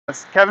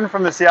It's Kevin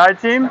from the CI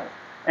team,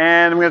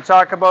 and I'm going to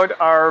talk about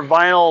our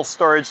vinyl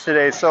storage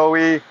today. So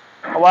a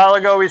while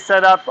ago we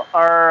set up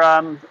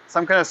our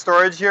some kind of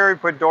storage here. We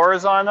put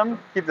doors on them,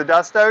 keep the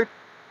dust out.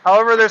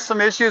 However, there's some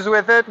issues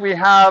with it. We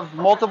have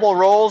multiple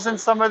rolls in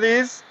some of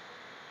these.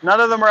 None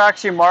of them are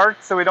actually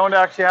marked, so we don't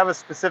actually have a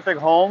specific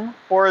home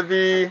for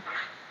the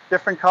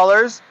different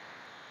colors.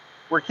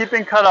 We're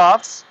keeping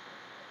cutoffs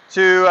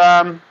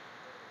to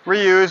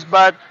reuse,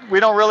 but we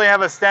don't really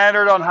have a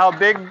standard on how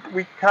big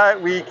we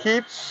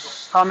keep,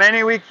 how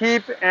many we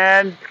keep,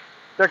 and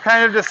they're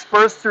kind of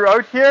dispersed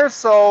throughout here,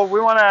 so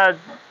we want to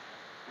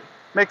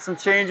make some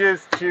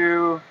changes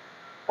to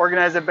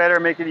organize it better,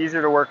 make it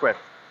easier to work with.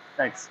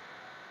 Thanks.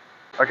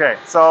 Okay,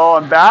 so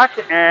I'm back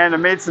and I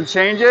made some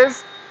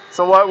changes.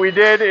 So what we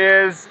did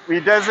is we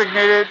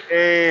designated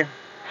a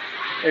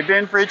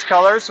bin for each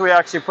color, so we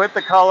actually put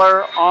the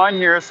color on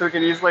here so we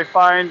can easily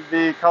find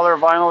the color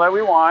of vinyl that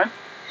we want.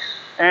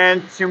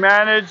 And to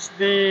manage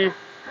the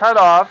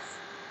cutoffs,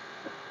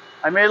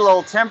 I made a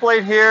little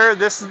template here.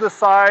 This is the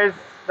size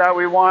that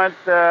we want,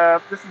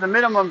 this is the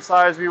minimum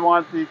size we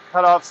want the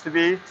cutoffs to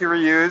be to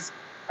reuse.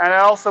 And I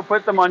also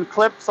put them on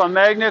clips on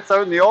magnets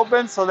out in the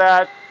open so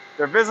that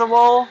they're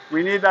visible.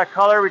 We need that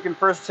color. We can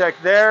first check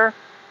there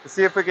to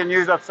see if we can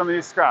use up some of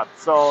these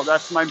scraps. So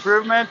that's my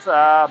improvement.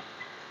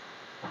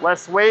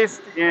 Less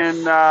waste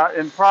in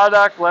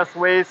product, less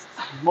waste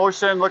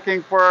motion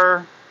looking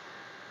for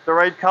the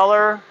right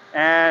color.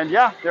 And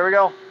yeah, there we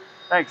go.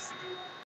 Thanks.